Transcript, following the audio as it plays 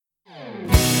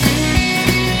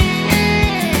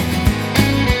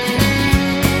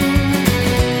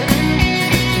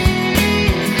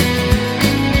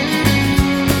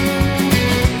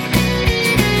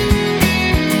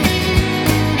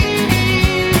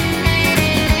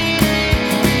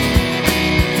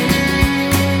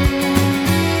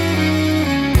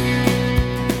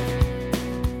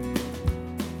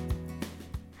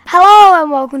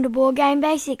welcome to Board Game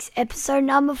Basics, episode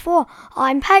number 4.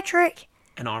 I'm Patrick.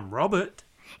 And I'm Robert.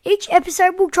 Each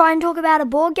episode we'll try and talk about a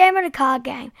board game and a card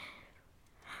game.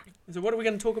 So what are we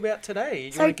going to talk about today?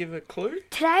 You want to give a clue?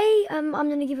 Today, I'm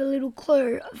going to give a little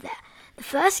clue of that. The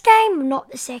first game,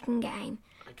 not the second game.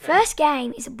 Okay. First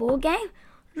game is a board game.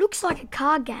 Looks like a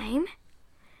card game.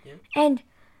 Yeah. And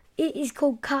it is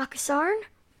called Carcassonne.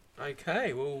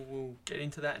 Okay, we'll get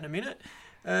into that in a minute.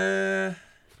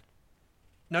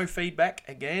 No feedback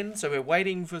again, so we're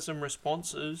waiting for some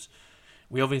responses.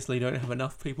 We obviously don't have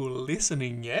enough people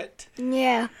listening yet.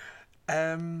 Yeah.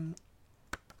 You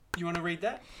want to read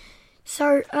that?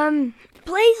 So,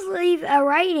 please leave a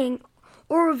rating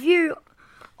or review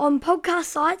on podcast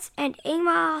sites and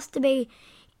email us to be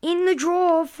in the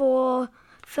draw for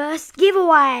first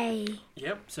giveaway.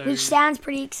 Yep. So which sounds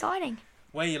pretty exciting.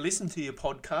 Where you listen to your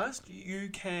podcast, you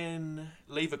can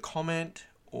leave a comment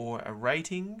or a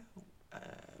rating,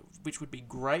 which would be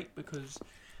great because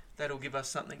that'll give us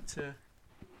something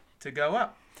to go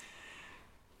up.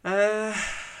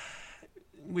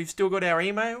 We've still got our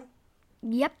email.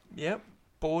 Yep.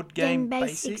 Board Game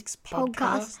Basics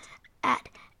podcast at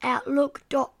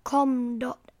outlook.com.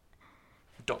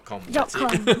 That's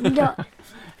it.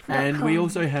 And we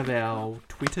also have our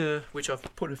Twitter, which I've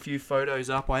put a few photos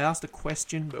up. I asked a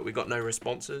question, but we got no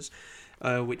responses,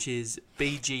 which is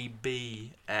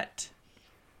BGB at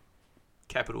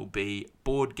capital B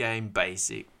Board Game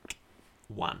Basic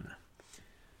 1.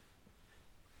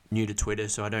 New to Twitter,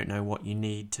 so I don't know what you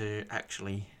need to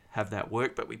actually have that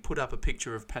work, but we put up a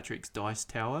picture of Patrick's dice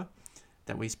tower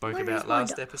that we spoke about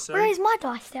last episode. Where is my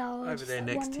dice tower? Over there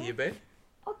next to your bed.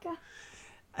 Okay.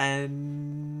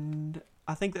 And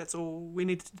I think that's all we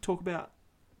need to talk about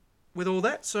with all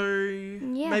that. So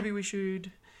maybe we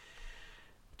should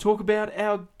talk about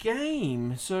our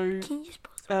game. So can you just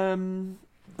pause?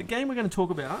 The game we're going to talk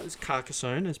about is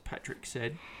Carcassonne, as Patrick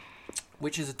said,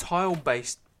 which is a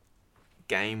tile-based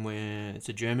game where it's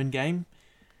a German game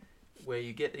where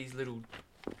you get these little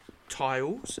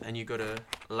tiles and you got to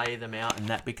lay them out and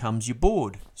that becomes your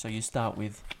board. So you start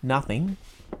with nothing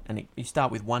and you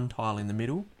start with one tile in the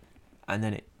middle and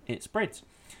then it spreads.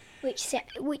 Which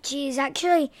is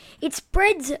actually, it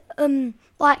spreads,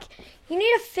 like, you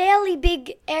need a fairly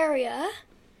big area.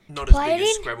 Not as big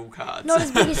as Scrabble cards. Not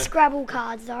as big as Scrabble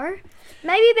cards, though.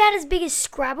 Maybe about as big as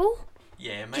Scrabble.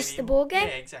 Yeah, maybe. Just the board game.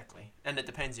 Yeah, exactly. And it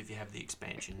depends if you have the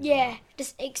expansions. Yeah,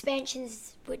 just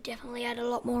expansions would definitely add a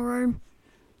lot more room.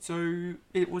 So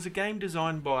it was a game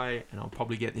designed by, and I'll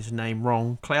probably get this name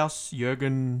wrong,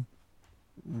 Klaus-Jürgen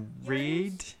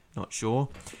Reed. Not sure.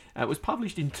 It was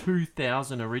published in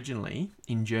 2000 originally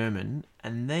in German,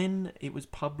 and then it was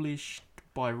published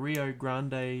by Rio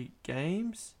Grande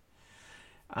Games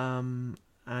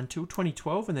until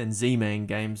 2012, and then Z-Man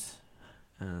Games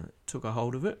took a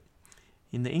hold of it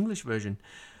in the English version.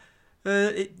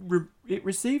 It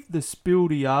received the Spiel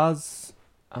des Jahres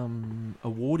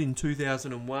award in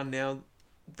 2001. Now,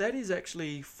 that is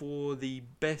actually for the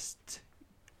best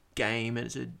game, and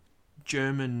it's a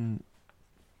German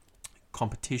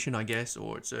competition, I guess,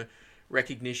 or it's a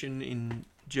recognition in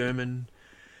German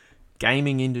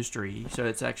gaming industry, so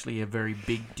it's actually a very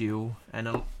big deal.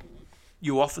 And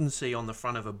you often see on the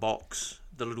front of a box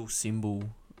the little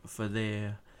symbol for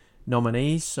their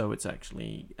nominees, so it's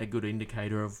actually a good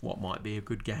indicator of what might be a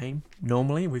good game.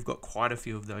 Normally, we've got quite a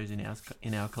few of those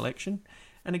in our collection,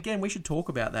 and again, we should talk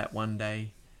about that one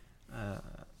day.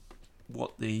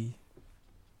 What the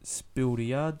Spiel des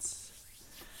Jahres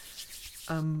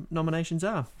nominations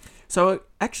are. So it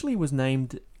actually was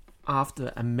named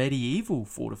after a medieval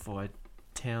fortified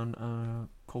town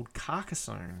called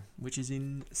Carcassonne, which is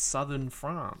in southern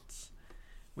France,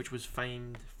 which was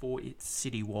famed for its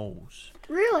city walls.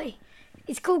 Really?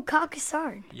 It's called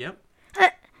Carcassonne? Yep.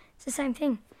 It's the same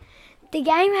thing. The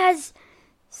game has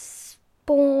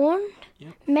spawned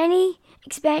many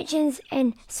expansions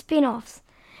and spin-offs,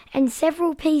 and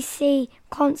several PC,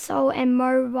 console and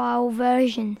mobile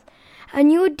versions. A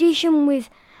new edition with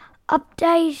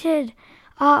updated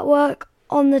artwork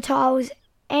on the tiles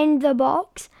and the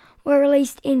box were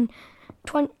released in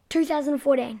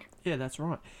 2014. Yeah, that's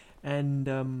right. And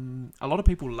a lot of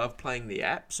people love playing the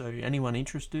app, so anyone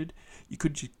interested, you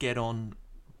could just get on,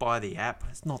 buy the app.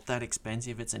 It's not that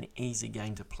expensive. It's an easy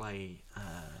game to play,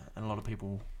 and a lot of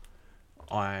people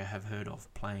I have heard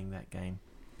of playing that game.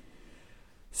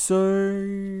 So,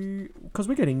 because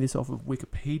we're getting this off of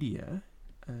Wikipedia,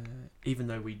 even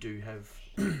though we do have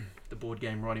the board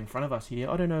game right in front of us here,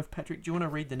 I don't know if, Patrick, do you want to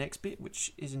read the next bit,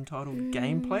 which is entitled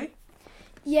Gameplay?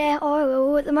 Yeah, I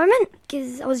will at the moment,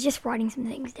 because I was just writing some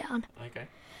things down. Okay.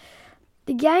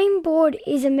 The game board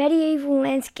is a medieval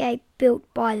landscape built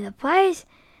by the players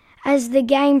as the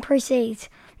game proceeds.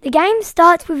 The game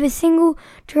starts with a single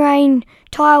terrain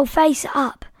tile face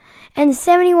up and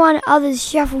 71 others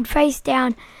shuffled face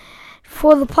down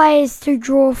for the players to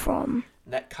draw from.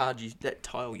 That tile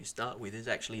you start with is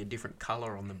actually a different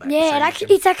colour on the back. Yeah,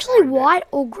 it's actually white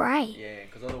or grey. Yeah,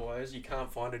 because otherwise you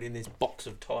can't find it in this box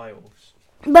of tiles.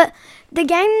 But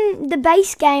the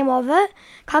base game of it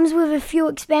comes with a few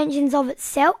expansions of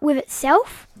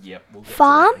itself. Yep, we'll get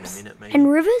farms to that in a minute, maybe.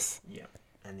 and rivers. Yep,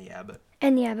 and the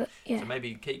abbot. Yeah. So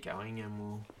maybe keep going and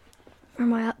we'll... Where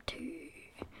am I up to?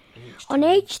 On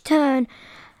each turn,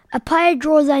 a player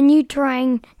draws a new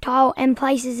terrain tile and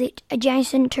places it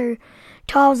adjacent to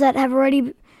tiles that have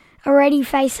already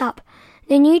face up.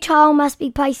 The new tile must be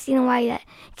placed in a way that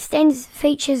extends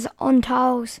features on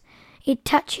tiles it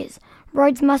touches.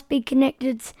 Roads must be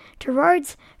connected to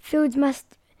roads, fields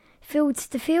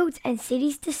to fields, and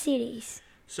cities to cities.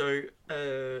 So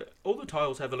all the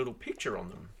tiles have a little picture on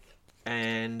them,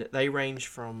 and they range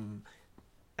from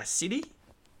a city,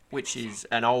 which is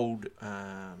an old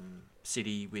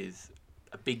city with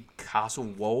a big castle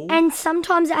wall. And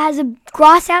sometimes it has a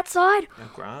grass outside.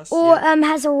 Or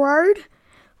has a road.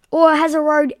 Or has a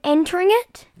road entering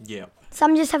it. Yeah.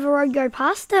 Some just have a road go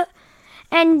past it.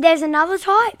 And there's another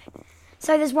type.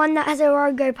 So there's one that has a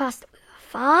road go past a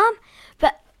farm,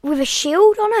 but with a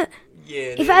shield on it.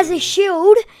 Yeah. If it has a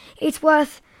shield, it's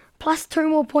worth plus 2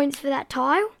 more points for that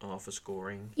tile. Oh, for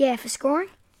scoring. Yeah, for scoring.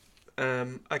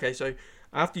 Okay, so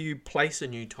after you place a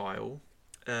new tile,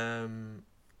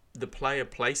 the player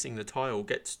placing the tile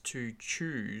gets to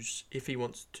choose if he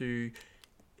wants to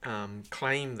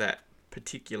claim that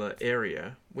particular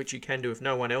area, which you can do if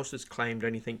no one else has claimed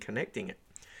anything connecting it.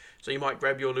 So you might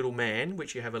grab your little man,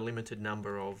 which you have a limited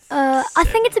number of. I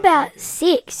think it's about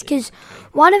 6, because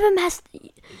one of them has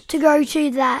to go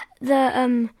to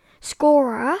the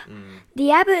scorer. The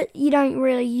abbot you don't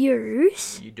really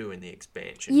use. You do in the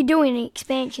expansion. You do in the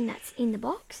expansion that's in the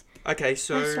box. Okay,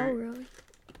 so really.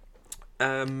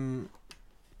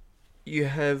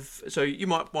 You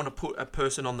might want to put a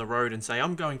person on the road and say,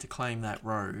 I'm going to claim that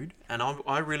road, and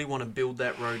I really want to build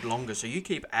that road longer. So you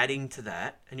keep adding to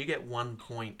that, and you get 1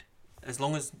 point, as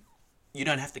long as you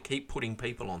don't have to keep putting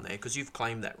people on there, because you've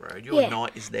claimed that road. Your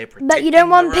knight is there protecting the road. But you don't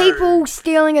want people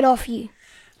stealing it off you.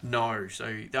 No,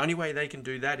 so the only way they can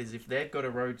do that is if they've got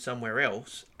a road somewhere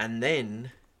else, and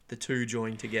then the two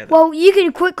join together. Well, you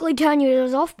can quickly turn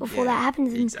yours off before that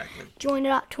happens and join it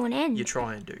up to an end. You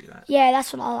try and do that. Yeah,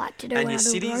 that's what I like to do. And when your I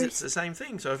build cities, roads. it's the same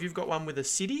thing. So if you've got one with a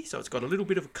city, so it's got a little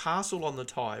bit of a castle on the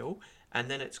tile, and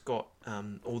then it's got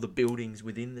all the buildings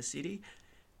within the city,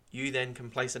 you then can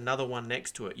place another one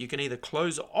next to it. You can either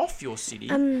close off your city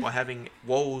by having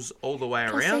walls all the way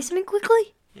around. Can I say something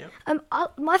quickly? Yeah.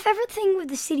 My favourite thing with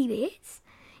the city bits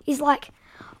is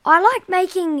I like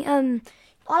making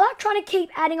I like trying to keep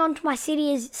adding on to my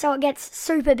city so it gets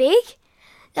super big.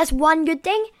 That's one good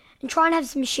thing. And try and have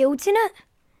some shields in it.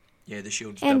 Yeah, the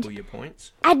shields double your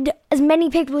points. Add as many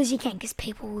people as you can, because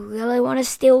people really want to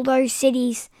steal those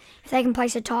cities if they can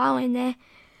place a tile in there.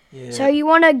 Yeah. So you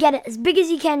want to get it as big as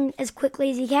you can, as quickly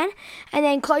as you can, and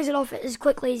then close it off as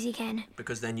quickly as you can.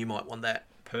 Because then you might want that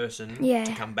person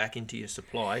to come back into your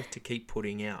supply to keep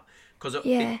putting out. Because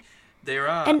there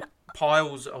are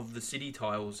piles of the city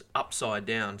tiles upside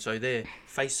down, so they're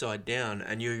face side down,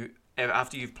 and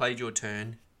after you've played your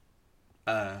turn,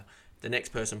 the next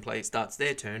person starts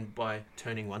their turn by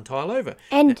turning one tile over.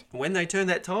 And when they turn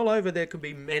that tile over, there could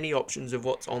be many options of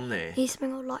what's on there. Here's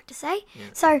something I would like to say. Yeah.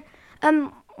 So,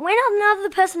 when another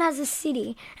person has a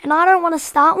city and I don't want to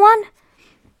start one,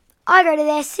 I go to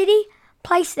their city,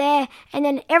 place there, and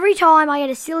then every time I get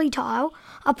a silly tile,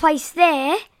 I place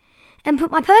there and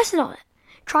put my person on it,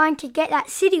 trying to get that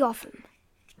city off them.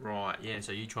 Right, yeah,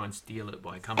 so you try and steal it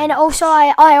by coming And across. also,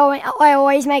 I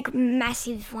always make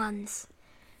massive ones.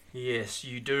 Yes,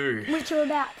 you do. Which are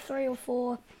about 3 or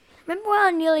 4. Remember when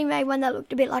I nearly made one that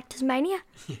looked a bit like Tasmania?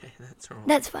 Yeah, that's right.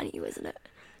 That's funny, wasn't it?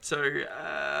 So,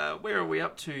 where are we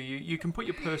up to? You can put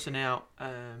your person out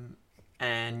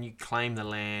and you claim the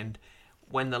land.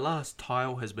 When the last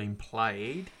tile has been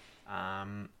played,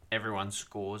 everyone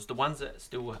scores. The ones that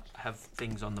still have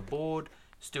things on the board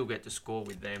still get to score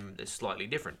with them. They're slightly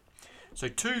different. So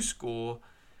 2 score.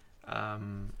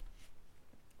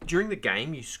 During the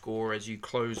game, you score as you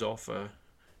close off a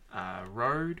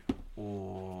road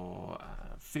or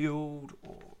a field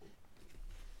or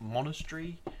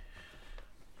monastery.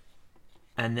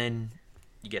 And then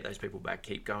you get those people back,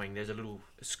 keep going. There's a little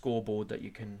scoreboard that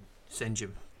you can send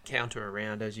your counter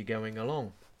around as you're going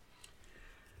along.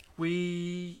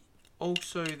 We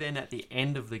also then at the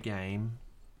end of the game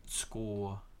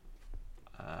score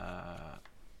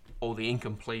all the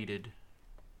incompleted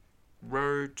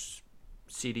roads,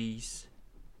 cities,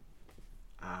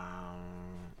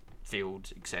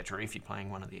 fields, etc. if you're playing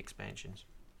one of the expansions.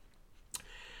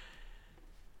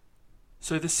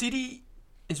 So the city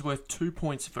is worth 2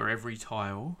 points for every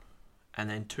tile, and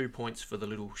then 2 points for the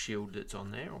little shield that's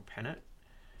on there, or pennant.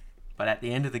 But at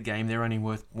the end of the game, they're only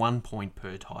worth 1 point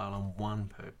per tile and 1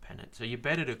 per pennant. So you're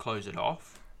better to close it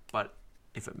off, but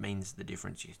if it means the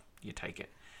difference, you take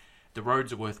it. The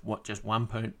roads are worth just 1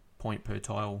 point per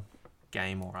tile,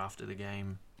 game or after the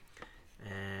game.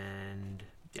 And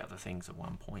the other things are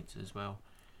 1 point as well.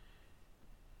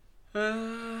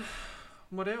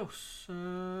 What else?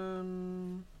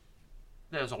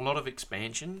 There's a lot of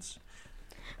expansions.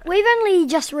 We've only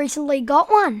just recently got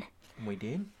one. We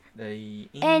did. The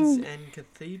Inns and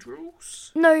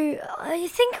Cathedrals? No, I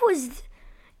think it was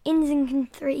Inns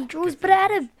and Cathedrals, but it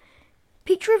had a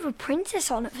picture of a princess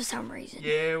on it for some reason.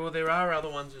 Yeah, well, there are other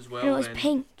ones as well. And it was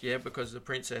pink. Yeah, because the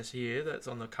princess here, that's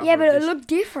on the cover. Yeah, but it looked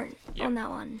different on that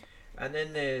one. And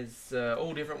then there's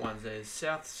all different ones. There's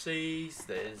South Seas,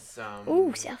 there's...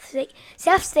 South Seas.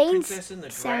 Princess and the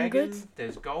Dragon. Dragon.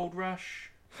 There's Gold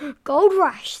Rush. Gold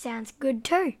Rush sounds good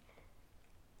too.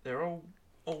 They're all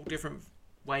different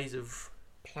ways of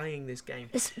playing this game.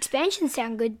 This expansion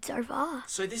sound good so far.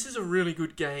 So this is a really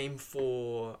good game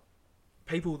for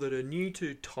people that are new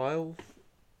to tile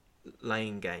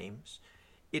laying games.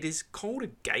 It is called a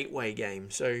gateway game.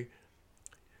 So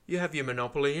you have your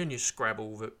Monopoly and your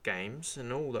Scrabble games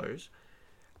and all those.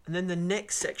 And then the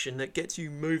next section that gets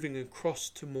you moving across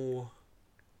to more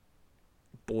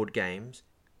board games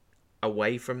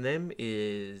away from them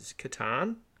is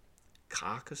Catan,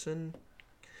 Carcassonne,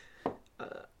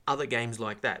 other games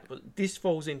like that. But this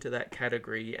falls into that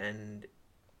category, and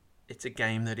it's a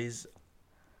game that is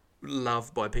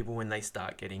loved by people when they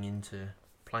start getting into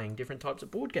playing different types of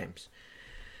board games.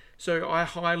 So I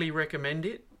highly recommend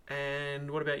it. And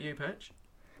what about you, Patch?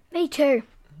 Me too.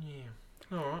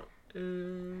 Yeah. All right.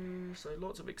 So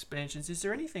lots of expansions. Is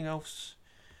there anything else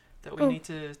that we need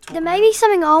to talk about? There may be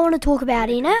something I want to talk about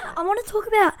in it. I want to talk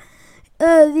about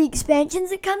the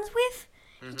expansions it comes with.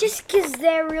 Just because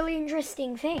they're a really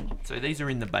interesting thing. So these are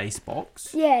in the base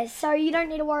box? Yeah, so you don't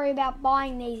need to worry about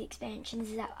buying these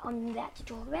expansions that I'm about to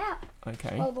talk about.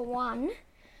 Okay. Well, the one.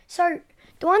 So,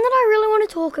 the one that I really want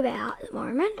to talk about at the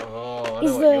moment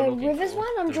is the rivers one.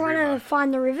 I'm trying to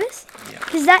find the rivers.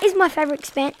 Because that is my favourite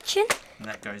expansion. And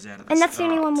that goes out at the And that's the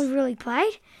only one we've really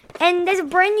played. And there's a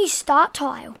brand new start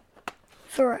tile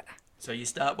for it. So you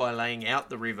start by laying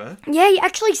out the river. Yeah, you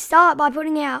actually start by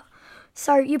putting out.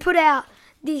 So you put out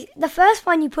the first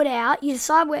one you put out. You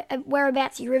decide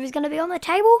whereabouts your river's going to be on the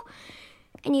table,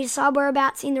 and you decide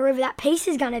whereabouts in the river that piece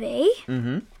is going to be.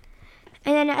 Mm-hmm.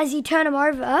 And then as you turn them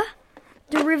over,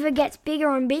 the river gets bigger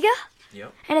and bigger.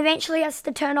 Yep. And eventually has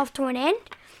to turn off to an end.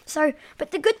 So,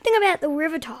 but the good thing about the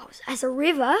river tiles, as a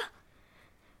river,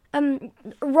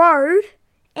 road,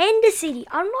 and a city,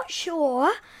 I'm not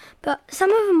sure, but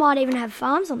some of them might even have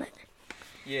farms on it.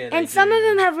 Yeah, and some of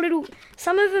them have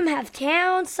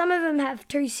towns, some of them have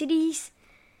 2 cities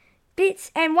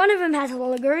bits, and one of them has a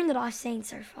lagoon that I've seen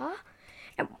so far.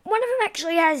 And one of them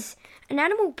actually has an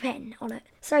animal pen on it.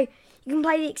 So you can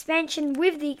play the expansion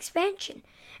with the expansion.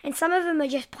 And some of them are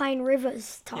just plain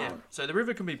rivers tile. Yeah, so the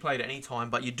river can be played at any time,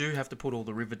 but you do have to put all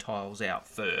the river tiles out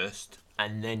first,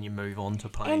 and then you move on to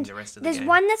playing the rest of the game. There's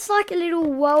one that's like a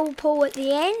little whirlpool at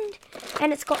the end,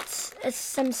 and it's got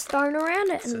some stone around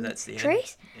it and so that's the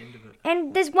trees. End of it.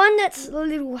 And there's one that's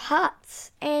little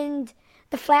huts and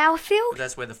the flower field. But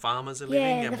that's where the farmers are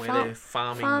living and where they're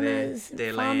farming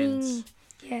their lands.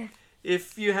 Yeah.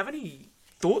 If you have any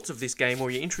thoughts of this game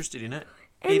or you're interested in it,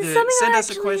 And either something send I us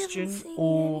a actually question haven't seen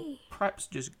or any. perhaps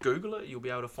just Google it. You'll be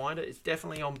able to find it. It's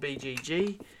definitely on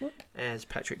BGG as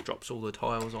Patrick drops all the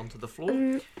tiles onto the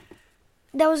floor.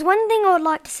 There was one thing I would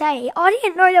like to say. I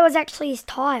didn't know there was actually this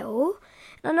tile.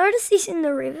 And I noticed this in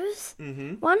the rivers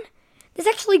one. There's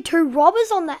actually 2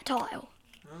 robbers on that tile.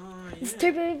 Oh, yeah. There's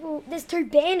 2 people. There's 2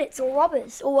 bandits or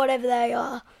robbers or whatever they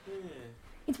are. Yeah.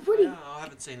 It's pretty. I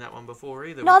haven't seen that one before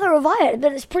either. Neither have I,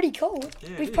 but it's pretty cool.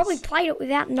 Yeah, We've probably played it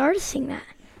without noticing that.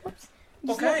 Whoops.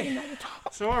 Okay.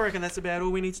 So I reckon that's about all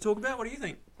we need to talk about. What do you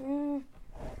think?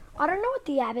 I don't know what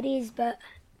the abbot is, but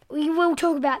we will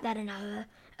talk about that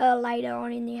later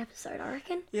on in the episode, I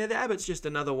reckon. Yeah, the abbot's just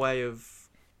another way of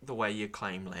the way you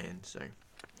claim land. So,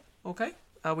 okay,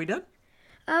 are we done?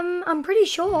 I'm pretty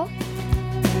sure.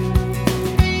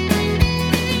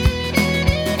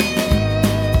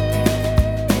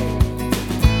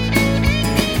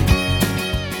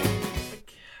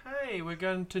 Okay,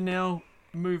 going to now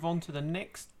move on to the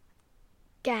next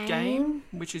Game. game,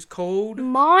 which is called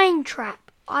MindTrap.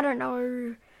 I don't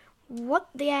know what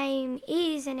the game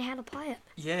is and how to play it.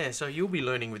 Yeah, so you'll be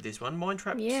learning with this one.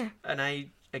 MindTrap's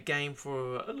a game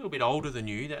for a little bit older than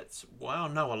you. That's why I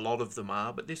know a lot of them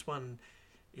are, but this one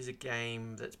is a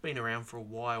game that's been around for a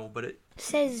while, but it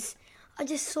says, I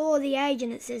just saw the age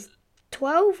and it says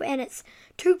 12 and it's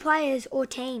 2 players or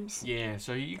teams. Yeah,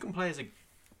 so you can play as a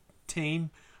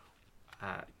team,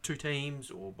 2 teams,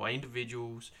 or by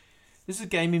individuals. This is a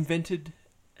game invented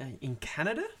in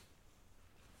Canada,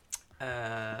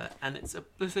 and it's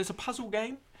a puzzle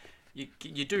game.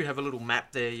 You do have a little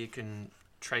map there. You can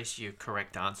trace your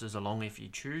correct answers along if you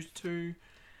choose to.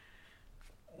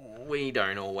 We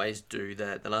don't always do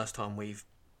that. The last time we've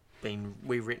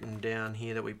written down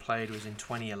here that we played was in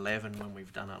 2011 when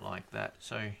we've done it like that.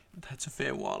 So that's a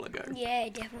fair while ago. Yeah,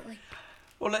 definitely.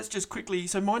 Well, let's just quickly...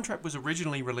 So MindTrap was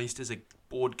originally released as a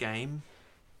board game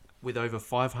with over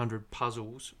 500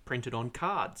 puzzles printed on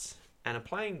cards and a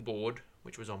playing board,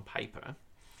 which was on paper,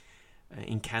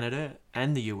 in Canada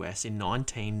and the US in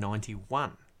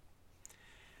 1991.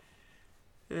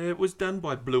 It was done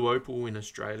by Blue Opal in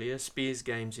Australia, Spears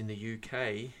Games in the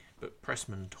UK, but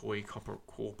Pressman Toy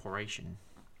Corporation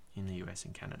in the US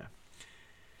and Canada.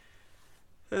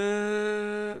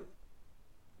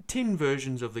 Tin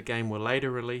versions of the game were later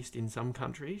released in some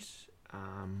countries,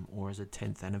 or as a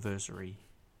 10th anniversary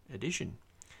edition.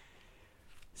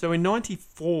 So in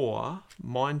 94,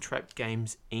 MindTrap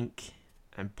Games Inc.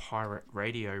 and Pirate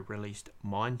Radio released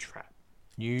MindTrap,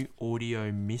 New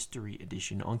Audio Mystery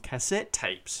Edition on cassette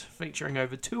tapes, featuring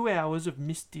over 2 hours of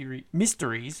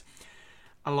mysteries,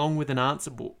 along with an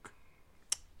answer book.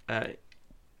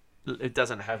 It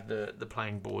doesn't have the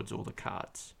playing boards or the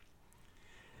cards.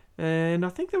 And I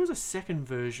think there was a second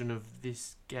version of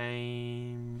this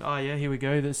game. Oh yeah, here we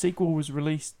go. The sequel was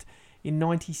released in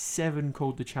 97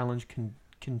 called The Challenge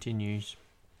Continues.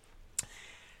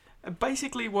 And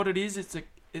basically what it is, it's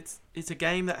a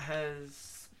game that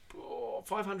has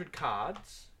 500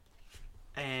 cards.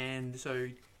 And so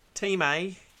Team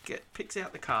A picks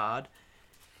out the card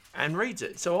and reads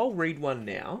it. So I'll read one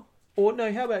now. Or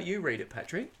no, how about you read it,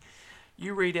 Patrick?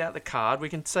 You read out the card. We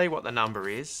can say what the number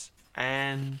is.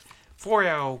 And for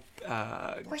our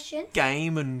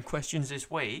game and questions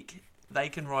this week, they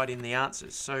can write in the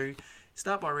answers. So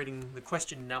start by reading the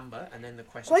question number and then the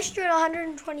question. Question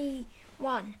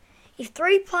 121. If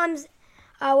 3 plums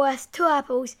are worth 2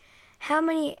 apples, how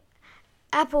many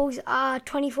apples are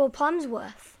 24 plums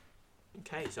worth?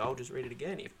 Okay, so I'll just read it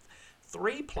again. If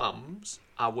 3 plums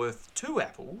are worth 2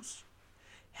 apples,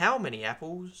 how many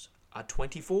apples are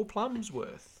 24 plums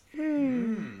worth?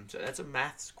 So that's a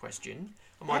maths question.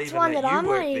 I might that's even one let that you I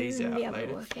work might these even out be able later.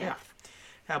 to work out. Yeah.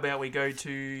 How about we go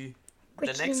to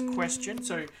the next question?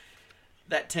 So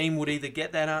that team would either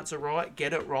get that answer right,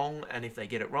 get it wrong, and if they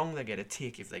get it wrong, they get a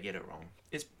tick if they get it wrong.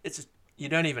 You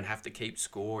don't even have to keep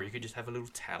score. You could just have a little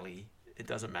tally. It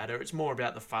doesn't matter. It's more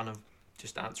about the fun of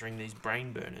just answering these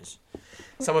brain burners.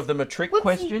 Some of them are trick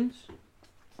questions.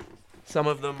 Some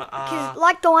of them are...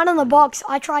 Like the one in the box,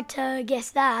 I tried to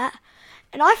guess that,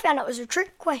 and I found it was a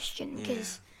trick question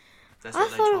because I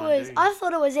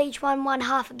thought it was each one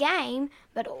half a game,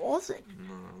 but it wasn't.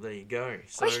 Oh, there you go.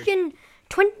 So, question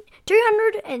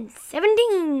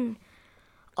 217.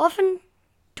 Often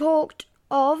talked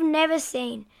of, never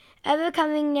seen,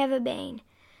 overcoming, never been.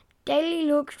 Daily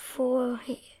looked for,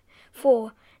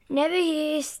 never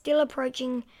here, still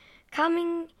approaching,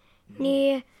 coming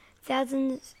near,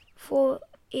 thousands for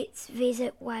its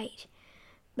visit wait.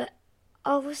 But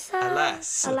also,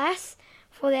 alas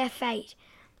for their fate.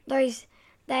 Those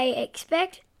they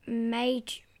expect me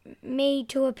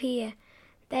to appear.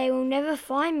 They will never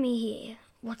find me here.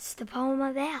 What's the poem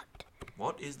about?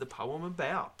 What is the poem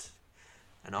about?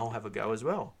 And I'll have a go as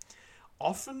well.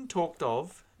 Often talked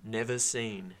of, never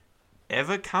seen.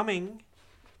 Ever coming,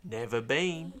 never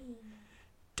been.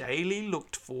 Daily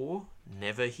looked for,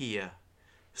 never here.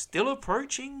 Still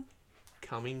approaching,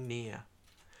 coming near.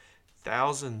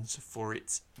 Thousands for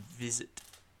its visit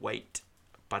wait,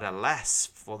 but alas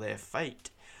for their fate.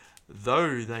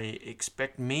 Though they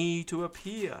expect me to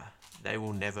appear, they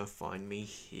will never find me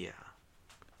here.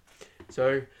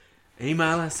 So,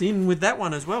 email us in with that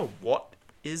one as well. What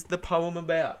is the poem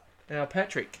about? Now,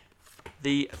 Patrick,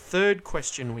 the third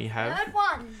question we have.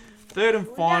 Third and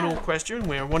final question.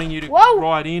 We're wanting you to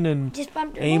write in and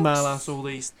email us all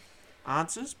these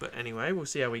answers. But anyway, we'll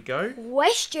see how we go.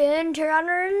 Question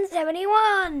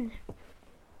 271.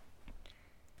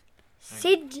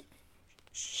 Sid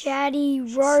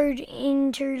Shaddy rode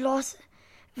into Las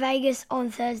Vegas on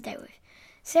Thursday with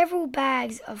several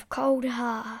bags of cold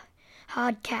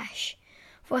hard cash.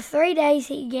 For 3 days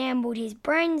he gambled his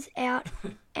brains out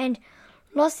and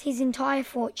lost his entire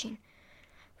fortune.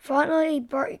 Finally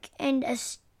broke and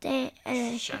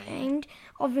ashamed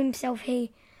of himself,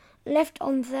 he left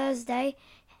on Thursday.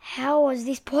 How was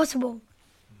this possible?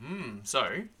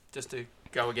 So, just to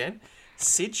go again.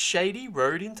 Sid Shady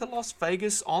rode into Las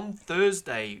Vegas on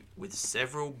Thursday with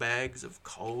several bags of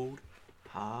cold,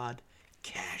 hard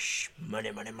cash.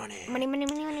 Money.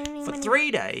 For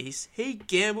 3 days, he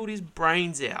gambled his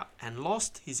brains out and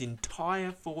lost his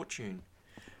entire fortune.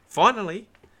 Finally,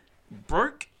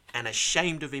 broke and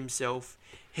ashamed of himself,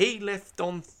 he left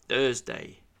on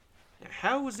Thursday. Now,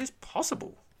 how was this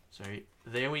possible? So,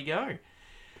 there we go.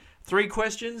 3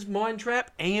 questions, MindTrap,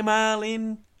 email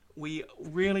in. We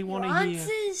really want to hear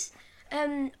answers.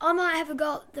 I might have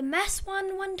got the maths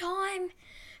one time,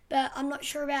 but I'm not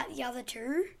sure about the other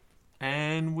 2.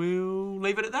 And we'll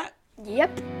leave it at that.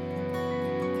 Yep.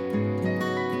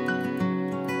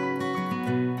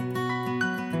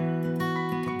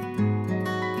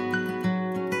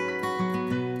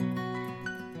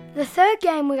 The third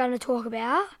game we're going to talk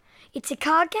about, it's a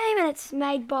card game and it's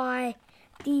made by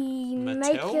the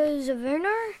makers of Uno,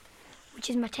 which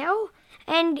is Mattel,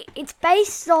 and it's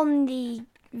based on the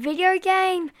video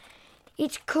game.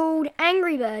 It's called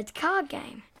Angry Birds card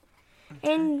game.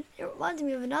 Okay. And it reminds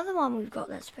me of another one we've got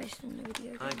that's based on the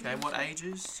video game. Okay, what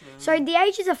ages? So the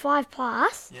ages are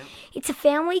 5+. Yep. It's a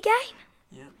family game.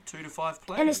 Yep, 2 to 5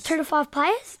 players. And it's 2 to 5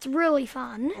 players. It's really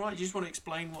fun. All right, you just want to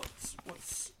explain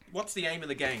what's the aim of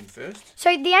the game first? So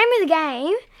the aim of the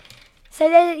game,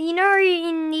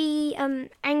 in the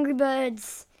Angry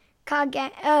Birds card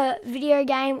game, video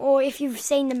game, or if you've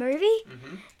seen the movie,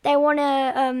 they want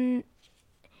to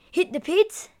hit the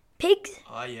pigs.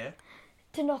 Oh yeah.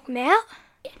 To knock them out.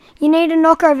 You need to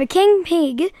knock over King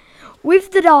Pig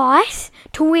with the dice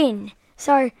to win.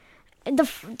 So to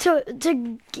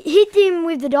hit him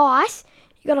with the dice,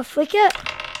 you got to flick it,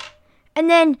 and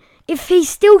then if he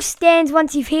still stands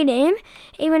once you've hit him,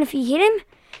 even if you hit him,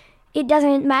 it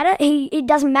doesn't matter. It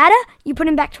doesn't matter. You put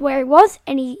him back to where he was,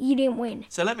 and you didn't win.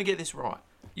 So let me get this right.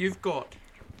 You've got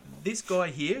this guy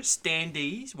here,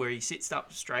 standees, where he sits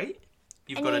up straight.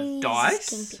 You've got a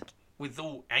dice with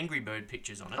all Angry Bird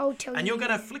pictures on it. And you're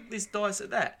going to flick this dice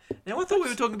at that. Now, I thought we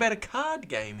were talking about a card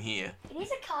game here. It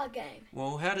is a card game.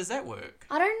 Well, how does that work?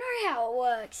 I don't know how it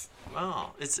works.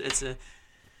 Oh, it's a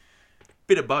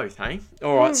bit of both, hey?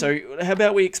 All right, so how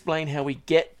about we explain how we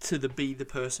get to be the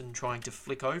person trying to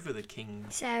flick over the king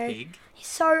pig?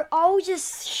 So I'll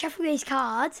just shuffle these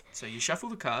cards. So you shuffle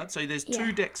the cards. So there's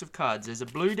 2 decks of cards. There's a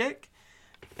blue deck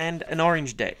and an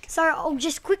orange deck. So I'll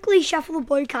just quickly shuffle the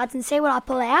blue cards and see what I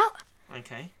pull out.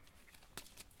 Okay.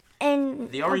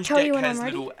 And the orange deck has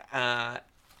little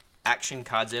action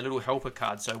cards. They're little helper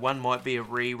cards. So one might be a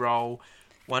re-roll.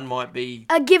 One might be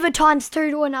a give a ×2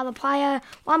 to another player.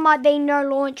 One might be no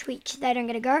launch, which they don't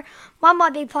get to go. One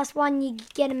might be +1. You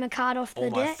get them a card off the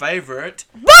deck. My favourite.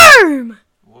 Boom!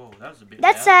 Whoa, that was a bit.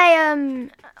 That's a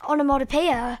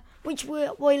onomatopoeia, which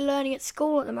we're learning at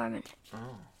school at the moment.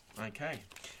 Oh, okay.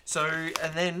 So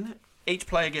and then each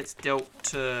player gets dealt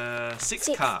 6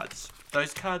 cards.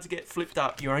 Those cards get flipped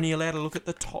up. You're only allowed to look at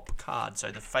the top card,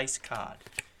 so the face card.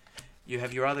 You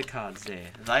have your other cards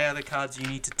there. They are the cards you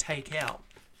need to take out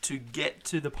to get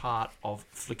to the part of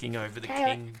flicking over the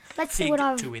king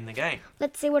pig to win the game.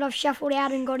 Let's see what I've shuffled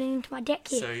out and got into my deck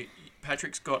here. So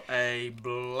Patrick's got a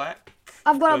black.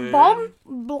 I've got a bomb.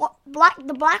 Black.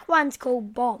 The black one's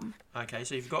called Bomb. Okay,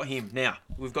 so you've got him. Now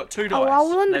we've got 2 dice. I'll roll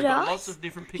them They've got dice. lots of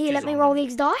different pictures. Here, let me roll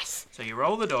these dice. So you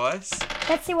roll the dice.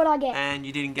 Let's see what I get. And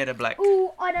you didn't get a black. Ooh,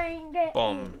 I didn't get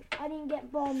Bomb. I didn't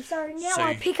get Bomb. So now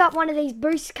I pick up one of these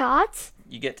boost cards.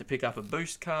 You get to pick up a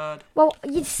boost card. Well,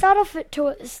 you start off with 2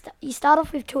 at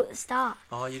the start.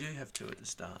 Oh, you do have 2 at the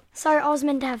start. So I was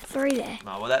meant to have 3 there.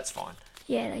 Oh, well, that's fine.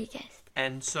 Yeah, there you go.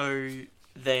 And so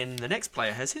then the next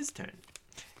player has his turn.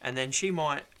 And then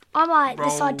I might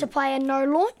decide to play a no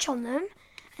launch on them,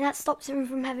 and that stops them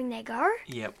from having their go.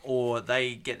 Yep, or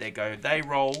they get their go. They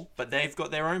roll, but they've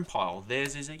got their own pile.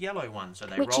 Theirs is a yellow one, so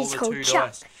they roll the 2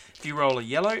 dice. If you roll a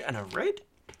yellow and a red,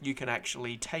 you can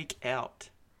actually take out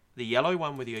the yellow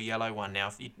one with your yellow one. Now,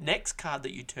 if the next card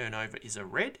that you turn over is a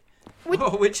red,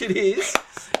 which it is,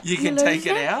 you can take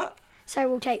it out. So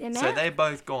we'll take them out. So they're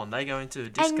both gone. They go into a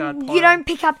discard pile. You don't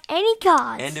pick up any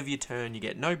cards. End of your turn, you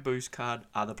get no boost card,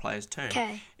 other player's turn.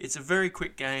 Okay. It's a very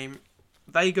quick game.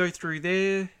 They go through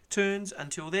their turns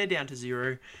until they're down to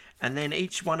 0, and then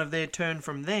each one of their turn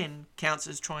from then counts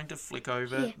as trying to flick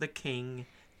over the king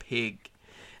pig.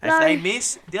 And if they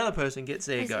miss, the other person gets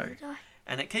their go.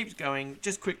 And it keeps going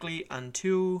just quickly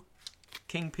until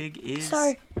King Pig is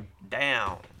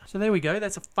down. So there we go.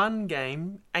 That's a fun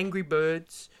game. Angry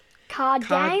Birds. Card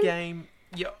game.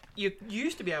 You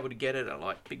used to be able to get it at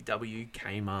like Big W,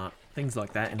 Kmart, things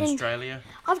like that in Australia.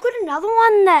 I've got another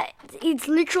one that it's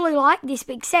literally like this,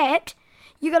 but except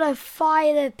you got to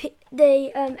fire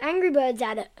the Angry Birds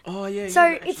at it. Oh yeah.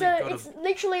 So it's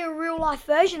literally a real life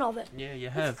version of it. Yeah, you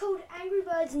have. It's called Angry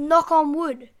Birds Knock on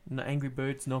Wood. Angry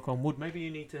Birds Knock on Wood. Maybe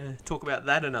you need to talk about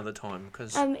that another time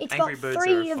because it's Angry got Birds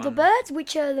three are of fun. the birds,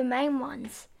 which are the main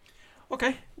ones.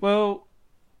 Okay. Well,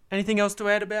 anything else to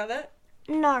add about that?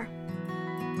 No.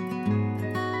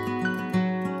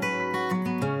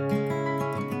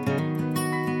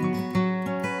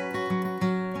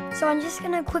 So I'm just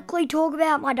going to quickly talk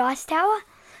about my dice tower.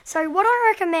 So what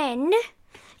I recommend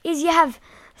is you have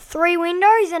 3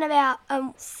 windows and about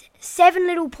 7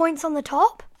 little points on the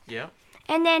top. Yeah.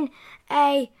 And then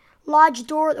a large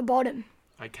door at the bottom.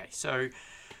 Okay, so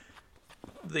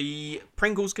the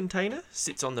Pringles container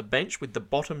sits on the bench with the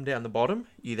bottom down the bottom.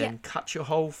 You then cut your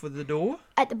hole for the door.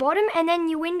 At the bottom, and then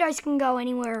your windows can go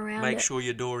anywhere around it. Make sure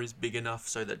your door is big enough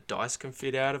so that dice can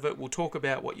fit out of it. We'll talk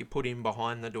about what you put in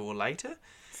behind the door later.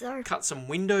 So cut some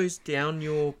windows down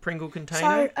your Pringle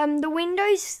container. So the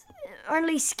windows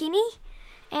only skinny,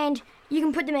 and you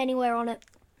can put them anywhere on it.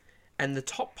 And the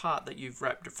top part that you've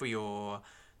wrapped for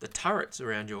the turrets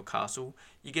around your castle,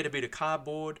 you get a bit of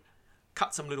cardboard,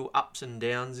 cut some little ups and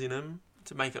downs in them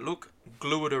to make it look,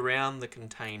 glue it around the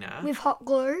container. With hot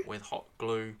glue.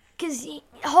 Because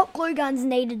hot glue gun's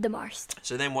needed the most.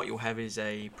 So then what you'll have is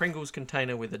a Pringles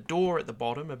container with a door at the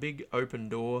bottom, a big open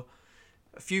door,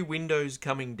 a few windows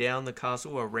coming down the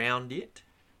castle around it,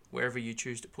 wherever you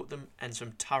choose to put them, and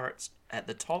some turrets at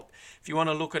the top. If you want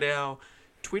to look at our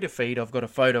Twitter feed, I've got a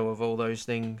photo of all those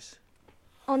things.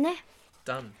 On there?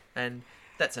 Done. And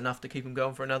that's enough to keep them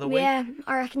going for another week? Yeah,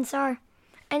 I reckon so.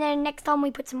 And then next time we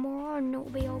put some more on, it'll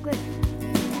be all good.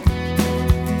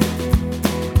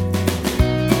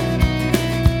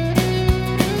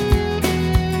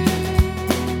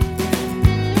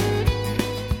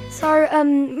 So,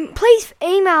 please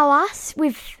email us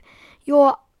with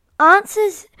your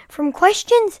answers from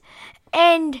questions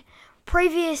and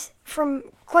questions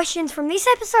from this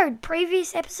episode,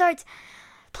 previous episodes.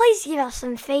 Please give us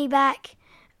some feedback,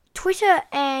 Twitter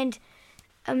and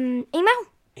email.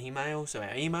 So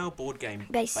our email,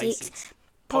 boardgamebasics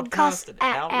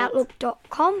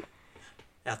podcast@outlook.com.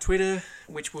 Our Twitter,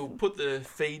 which we'll put the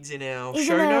feeds in our Isn't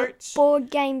show notes.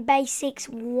 Board Game Basics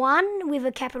 1 with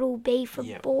a capital B for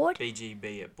board.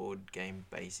 BGB at Board Game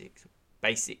Basics.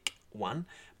 Basic 1.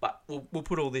 But we'll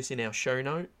put all this in our show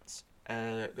notes.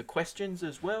 The questions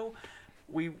as well.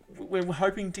 We're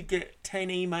hoping to get 10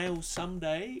 emails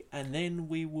someday, and then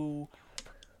we will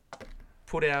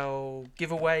put our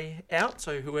giveaway out,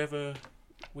 so whoever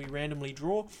we randomly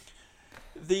draw.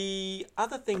 The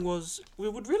other thing was, we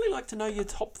would really like to know your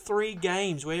top 3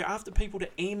 games, where you're after people to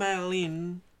email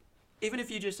in, even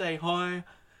if you just say, hi,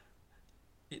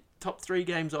 top 3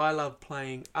 games I love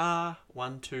playing are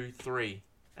 1, 2, 3.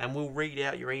 And we'll read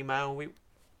out your email. We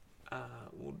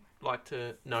would like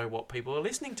to know what people are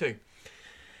listening to.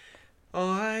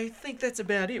 I think that's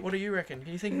about it. What do you reckon?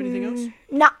 Can you think of anything else?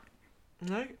 No.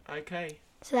 No? Okay.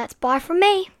 So that's bye from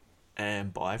me.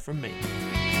 And bye from me.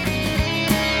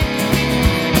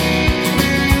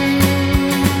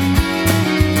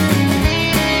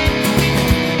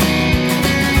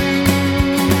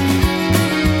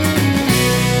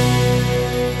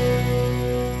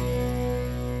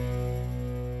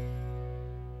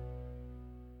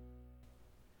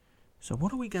 So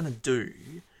what are we going to do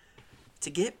to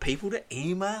get people to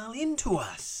email into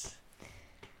us?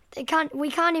 We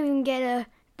can't even get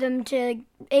them to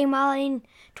email in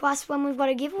to us when we've got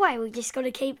a giveaway. We just got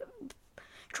to keep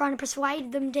trying to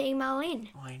persuade them to email in.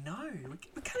 I know.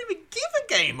 We can't even give a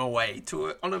game away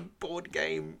on a board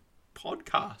game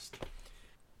podcast.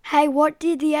 Hey, what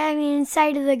did the alien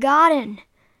say to the garden?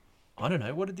 I don't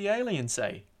know. What did the alien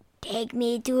say? Take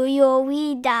me to your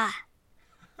vida.